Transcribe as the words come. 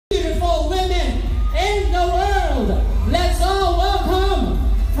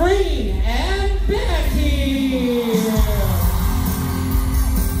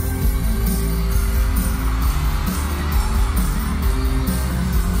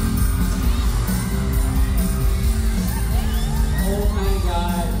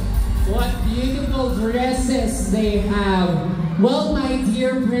princesses they have. Well, my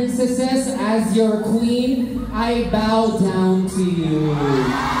dear princesses, as your queen, I bow down to you.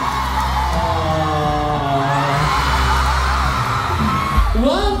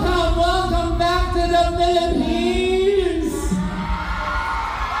 Welcome back to the Philippines!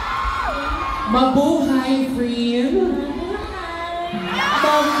 Mabuhay, Freen!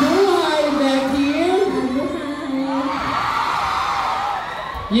 Mabuhay, Becky!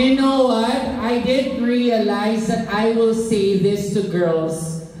 You know what? I didn't realize that I will say this to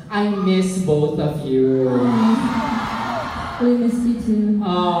girls. I miss both of you. We miss you too.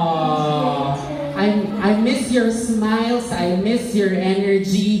 I miss your smiles. I miss your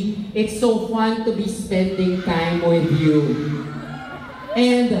energy. It's so fun to be spending time with you.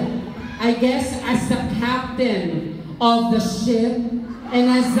 And I guess as the captain of the ship and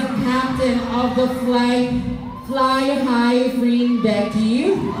as the captain of the Fly High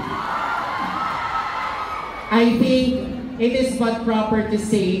FreenBecky, I think it is but proper to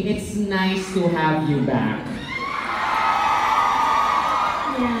say it's nice to have you back.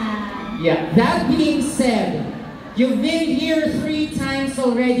 Yeah. That being said, you've been here 3 times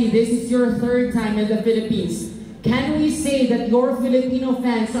already. This is your 3rd time in the Philippines. Can we say that your Filipino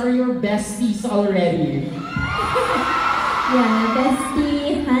fans are your besties already? Yeah,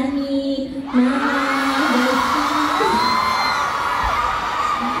 bestie, honey, mama,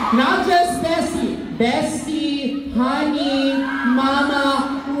 Not just bestie. Bestie, honey,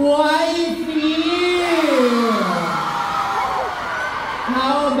 mama, wifey.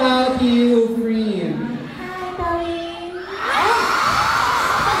 How about you, Freen? Hi, darling.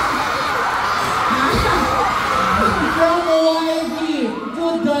 From wifey to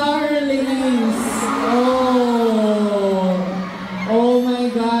darlings. Oh my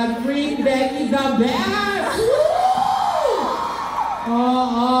God, FreenBecky the best.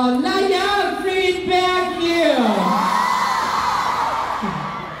 Layag, FreenBecky!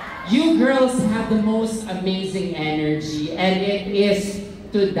 You girls have the most amazing energy and it is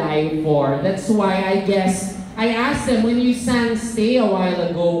to die for. That's why I guess I asked them when you sang Stay a while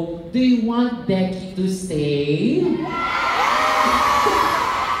ago, do you want Becky to stay?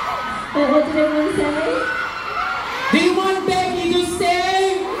 What did everyone say? Do you want Becky to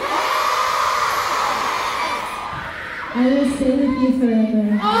stay? I will stay with you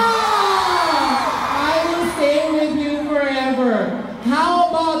forever. I will stay with you forever. How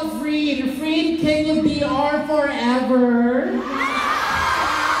about Freen? Freen, can you be our forever?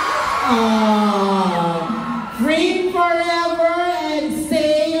 Freen forever and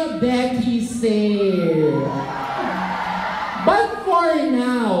say Becky stay. But for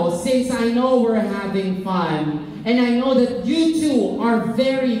now, since I know we're having fun, and I know that you two are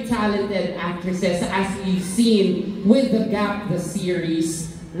very talented actresses as we've seen with The Gap, the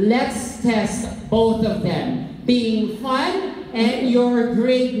series, let's test both of them. Being fun and your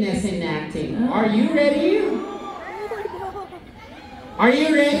greatness in acting. Are you ready? Are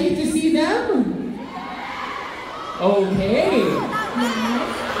you ready to see them? Okay.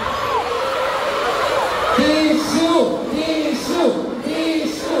 Tissue, tissue,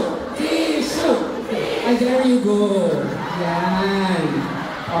 tissue, tissue. And there you go. Yan.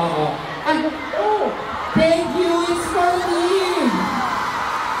 Thank you. It's for me.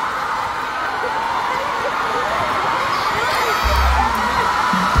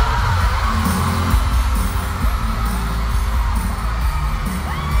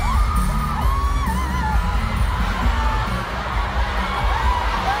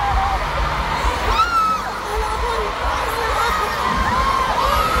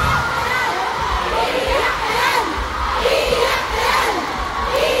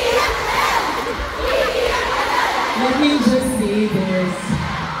 Let me just say this.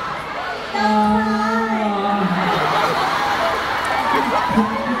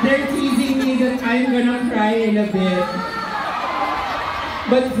 They're teasing me that I'm gonna cry in a bit.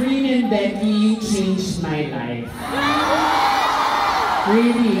 But Freen and Becky, you changed my life.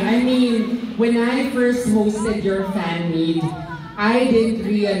 Really, I mean, when I first hosted your fan meet, I didn't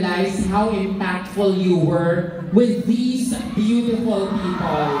realize how impactful you were with these beautiful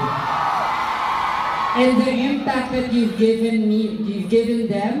people. And the impact that you've given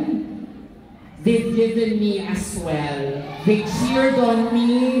them, they've given me as well. They cheered on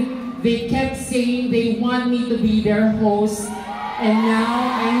me, they kept saying they want me to be their host, and now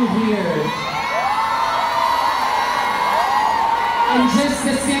I'm here. And just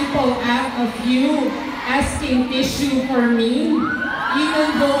the simple act of you asking tissue for me, even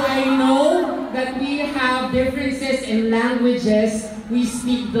though I know that we have differences in languages, we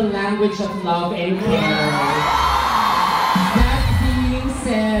speak the language of love and care. That being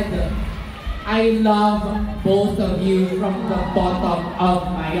said, I love both of you from the bottom of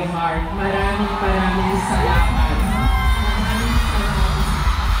my heart. Maraming salamat. Maraming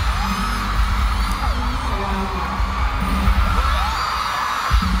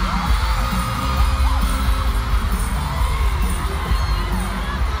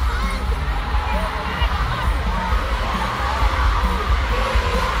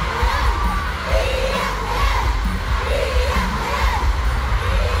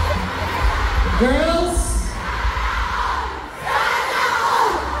Girls,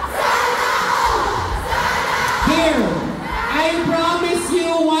 here, I promise you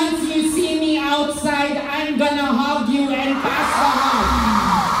once you see me outside, I'm gonna hug you and pass the hug.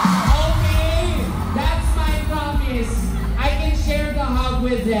 Okay, that's my promise. I can share the hug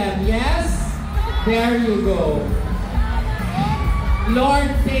with them, yes? There you go.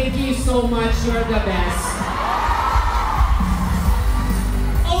 Lord, thank you so much. You're the best.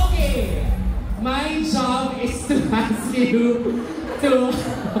 My job is to ask you to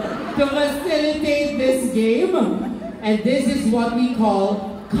facilitate this game. And this is what we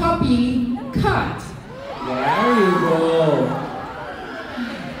call copycat. There you go.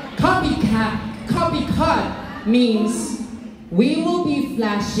 Copycat means we will be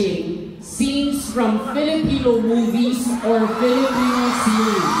flashing scenes from Filipino movies or Filipino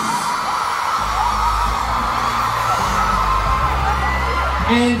series.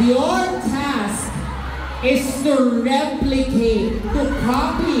 And your task is to replicate, to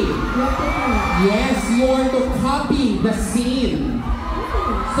copy. Yes, you're to copy the scene.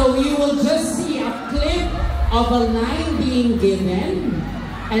 So you will just see a clip of a line being given,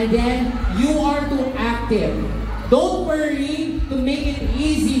 and then you are to act it. Don't worry, to make it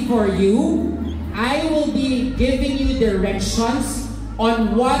easy for you, I will be giving you directions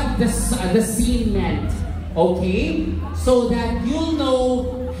on what the scene meant. Okay? So that you'll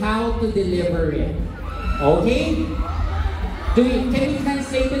know how to deliver it. Okay? Can you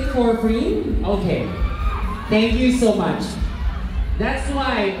translate it for free? Okay. Thank you so much. That's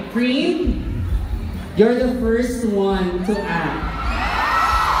why, Free, you're the first one to act.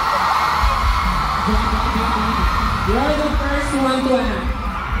 You're the first one to act.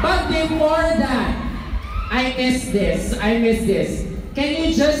 But before that, I miss this. Can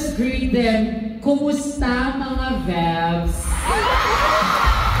you just greet them? Kumusta mga Vebs?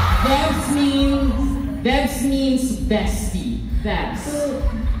 Vebs means bestie. Vebs.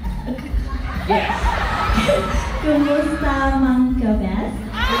 Yes. Kumusta mga Vebs?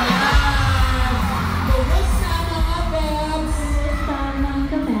 Kumusta mga Vebs? Kumusta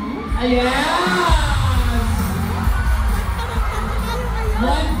mga Vebs? Yes.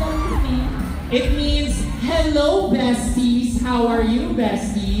 What does it mean? It means hello besties. How are you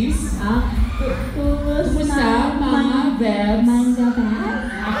besties? Kumusta mga Vebs? Mga Vebs?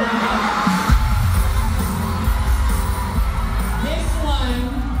 This one,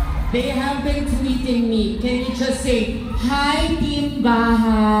 they have been tweeting me. Can you just say, hi Team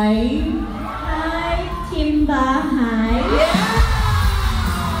Bahay? Hi Team Bahay? Yeah!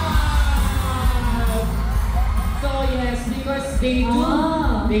 So yes, because they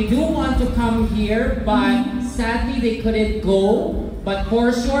do want to come here, but sadly they couldn't go. But for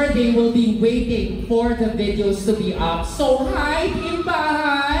sure, they will be waiting for the videos to be up. So, hi, Team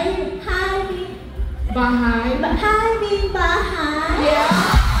Bahay! Hi, Bahay! Hi, Team Bahay! Yeah!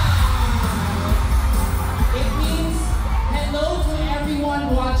 It means hello to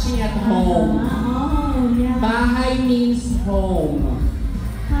everyone watching at home. Oh, yeah. Bahay means home.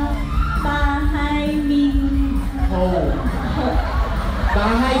 Bahay means Home.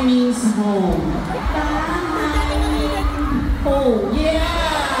 Bahay means home. Bahay means home. Yeah!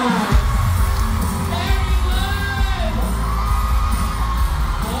 Very good!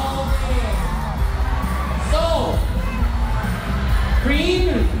 Okay. So,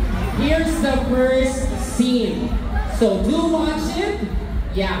 Green, here's the first scene. So, do watch it.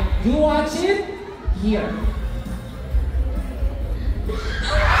 Yeah, do watch it. Here.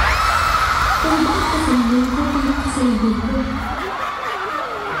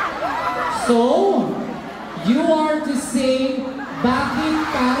 So, you are to say, bakit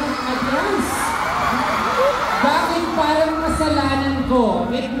parang atras? Bakit parang kasalanan ko?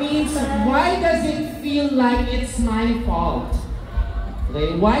 It means, why does it feel like it's my fault?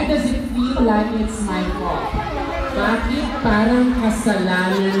 Okay, why does it feel like it's my fault? Bakit parang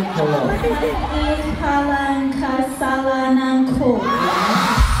kasalanan ko? Bakit parang kasalanan ko?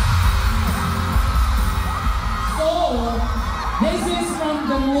 So, this is from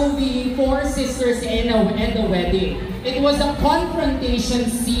the movie Four Sisters and a Wedding. It was a confrontation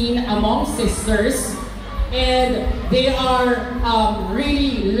scene among sisters And they are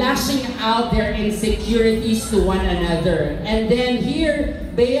really lashing out their insecurities to one another. And then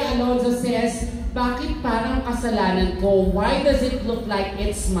here, Bea Alonzo says, bakit parang kasalanan ko? Why does it look like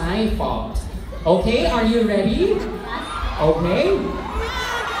it's my fault? Okay, are you ready? Okay.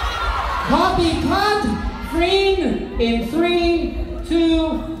 Copycat, Freen, in 3,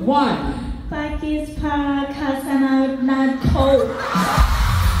 2, 1. Bakit parang kasalanan ko?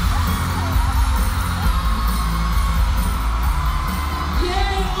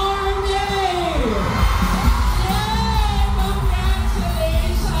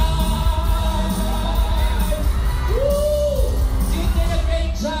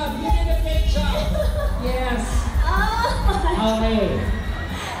 Okay.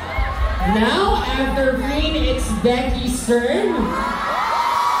 Now, after Freen, it's Becky's turn.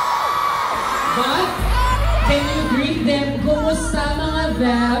 But, can you greet them? Kumusta mga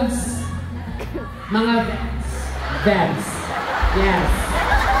Vebs? Mga Vebs. Yes.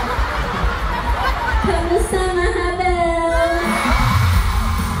 Kumusta mga Vebs?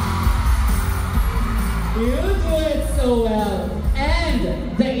 You do it so well.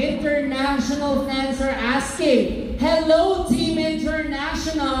 And the international fans are asking, hello, Team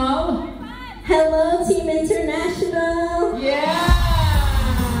International! Hello, Team International! Yes!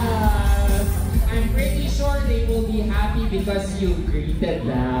 I'm pretty sure they will be happy because you greeted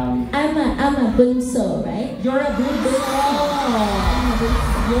them. I'm a bunso, right? You're a bunso!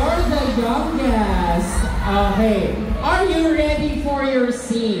 You're the youngest! Okay, are you ready for your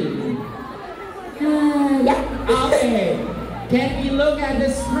scene? Yeah. Okay, can we look at the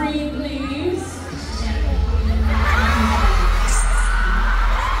screen, please?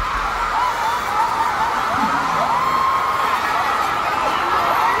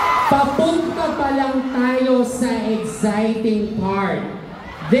 Papunta pa lang tayo sa exciting part.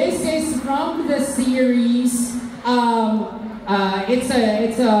 This is from the series, it's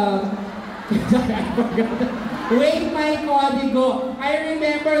a, I forgot. Wait, my código. I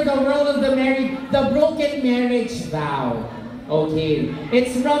remember the world of the broken marriage vow. Okay,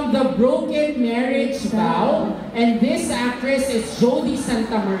 it's from the Broken Marriage Vow, and this actress is Jodie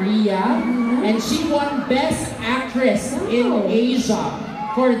Santa Maria, and she won Best Actress in Asia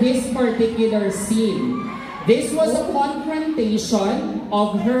for this particular scene. This was a confrontation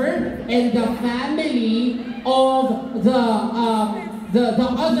of her and the family of the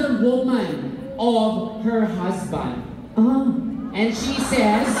other woman of her husband. And she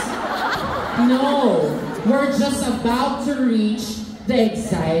says, no, we're just about to reach the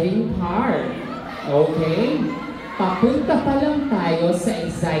exciting part. Okay? Papunta pa lang tayo sa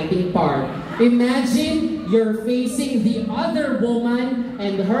exciting part. Imagine you're facing the other woman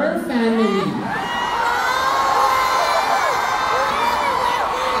and her family.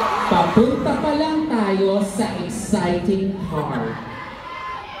 Papunta pa lang tayo sa exciting part.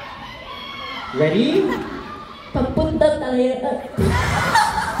 Ready? Papunta tayo.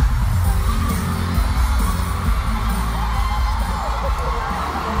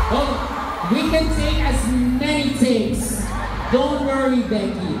 Oh, we can take as many takes. Don't worry,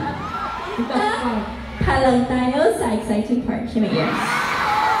 Becky. Pa lang tayo sa exciting part. Yes.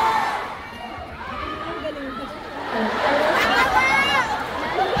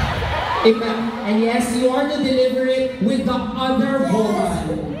 And yes, you are to deliver it with the other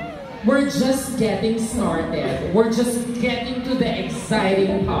woman. We're just getting started. We're just getting to the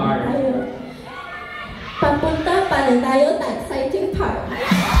exciting part. Papunta pa lang tayo sa exciting part.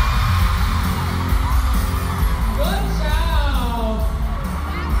 Good job!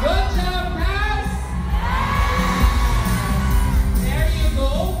 Good job, guys! There you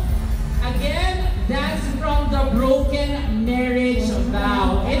go. Again, that's from the Broken Marriage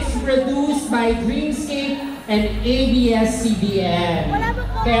Vow. It's produced by Dreamscape and ABS-CBN.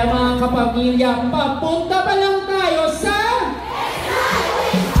 Kaya mga kapamilya, papunta pa lang tayo sa...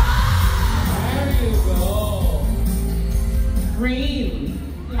 There you go. Freen,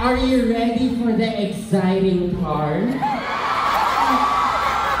 are you ready for the exciting part?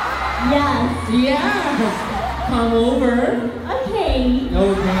 Yes. Yes! Come over. Okay.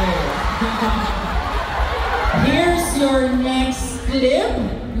 Okay. Here's your next clip.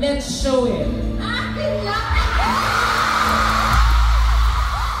 Let's show it.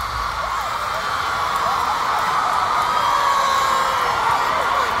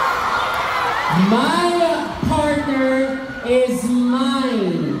 My partner is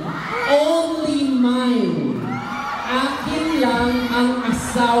mine. Only mine. Akin lang ang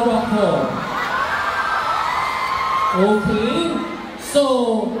asawa ko. Okay? So,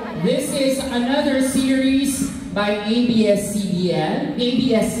 this is another series by ABS-CBN.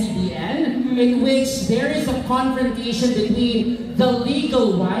 ABS-CBN, in which there is a confrontation between the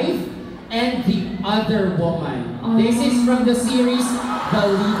legal wife and the other woman. This is from the series The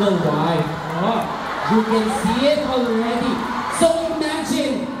Legal Wife. Oh, you can see it already. So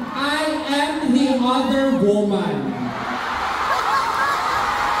imagine, I am the other woman.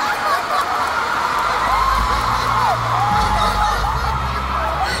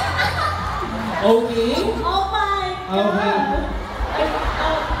 Okay? Oh my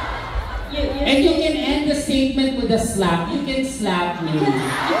Okay. And you can end the statement with a slap. You can slap me. You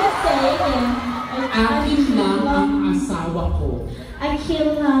can say again. Akin lang ang asawa ko.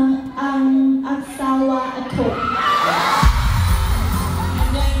 Akin lang ang asawa ko.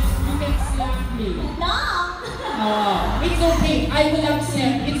 And then you can slap me. No! It's okay. I will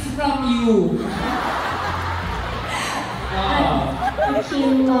accept. It's from you.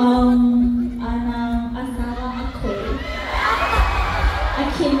 Akin lang ang asawa ko.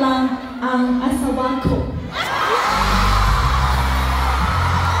 Akin lang ang asawa ko.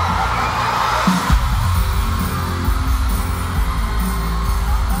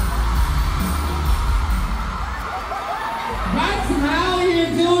 That's how you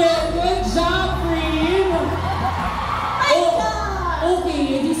do it. Good job, Freen. Okay,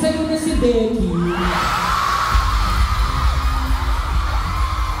 edi sa'yo na si Becky.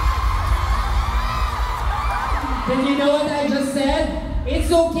 Then you know what I just said?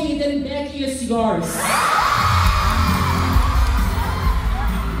 It's okay, then Becky is yours.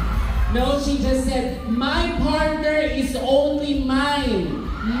 No, she just said, my partner is only mine.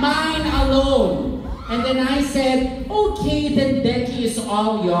 Mine alone. And then I said, okay, then Becky is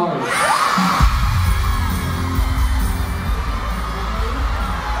all yours.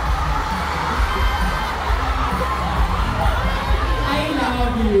 I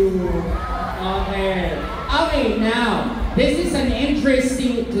love you. Okay. Okay, now, this is an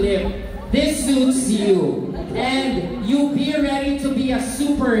interesting clip. This suits you. And you be ready to be a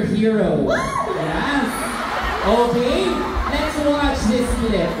superhero. Yes. Okay? Let's watch this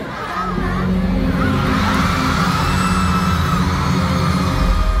clip.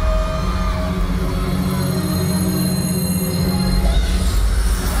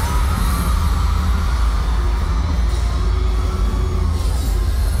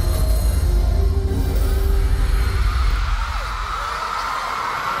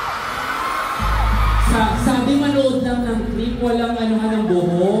 Sabi manood lang ng clip, walang anuhan ng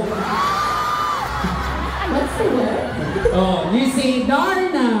buhok. What's the word? Oh, you say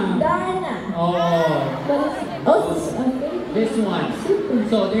Darna. Darna. Oh. Okay. This one.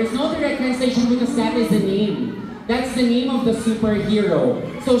 So there's no direct translation because that is the name. That's the name of the superhero.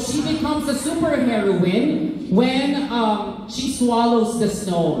 So she becomes a superheroine when she swallows the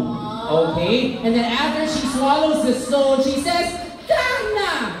stone. Okay? And then after she swallows the stone, she says,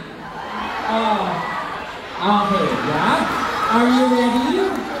 Darna! Okay, yeah? Are you ready?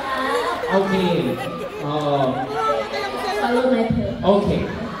 Okay. Follow my pill. Okay.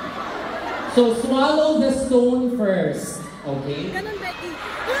 So swallow the stone first. Okay?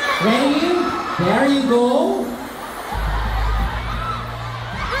 Ready? There you go.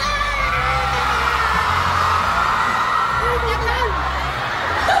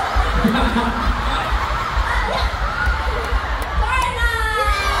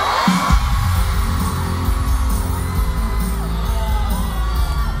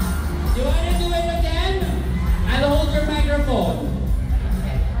 You want to do it again? I'll hold your microphone.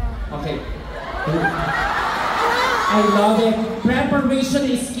 Okay. I love it. Preparation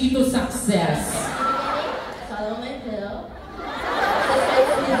is key to success. Follow my pill.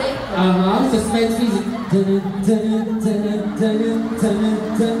 Suspense music.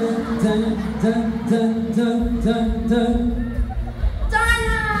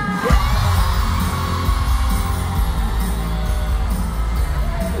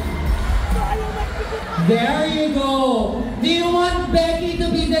 There you go. Do you want Becky to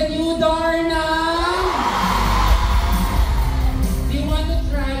be the new Darna? Do you want to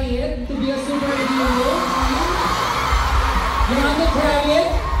try it to be a superhero? You want to try it?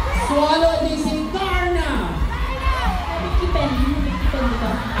 Swallow this in Darna.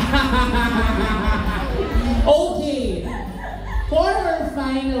 Okay. For our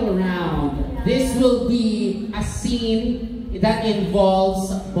final round, this will be a scene that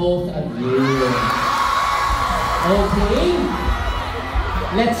involves both of you. Okay?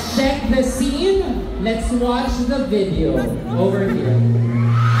 Let's check the scene. Let's watch the video. Over here.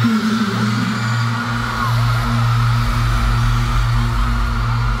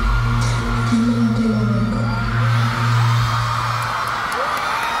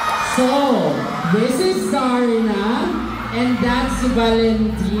 So, this is Darna, and that si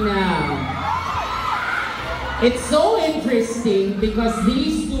Valentina. It's so interesting because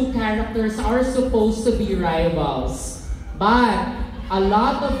these two characters are supposed to be rivals. But a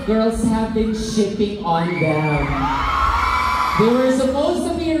lot of girls have been shipping on them. They were supposed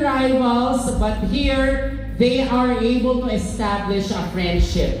to be rivals, but here they are able to establish a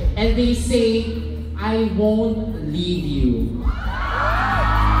friendship. And they say, I won't leave you.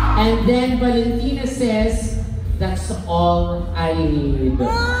 And then Valentina says, that's all I need.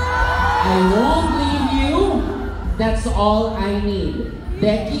 I won't leave you. That's all I need.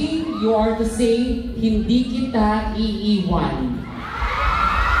 Becky, you are to say, hindi kita iiwan.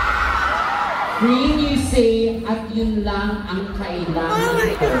 Freen, you say, at yun lang ang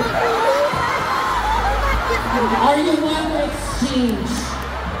kailangan ko. Or you want to exchange?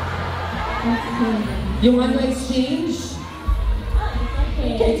 Okay. You want to exchange?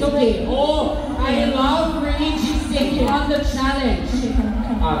 Okay. It's okay. Oh, I love Freen. She's taking on the challenge.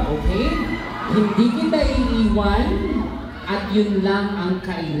 Okay? Hindi kita iiwan at yun lang ang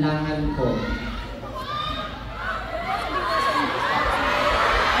kailangan ko.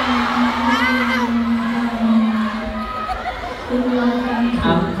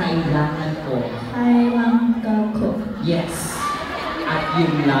 Ang kailangan ko. Kailangan ko. Yes. At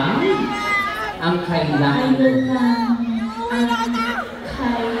yun lang ang kailangan ko. Ayun lang ang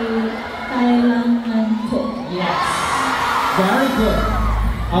kailangan ko. Yes. Very good.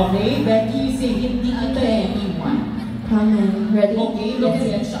 Okay, Becky, you say hindi kita iiwan. Promise. Ready? Okay, look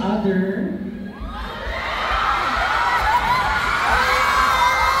at each other.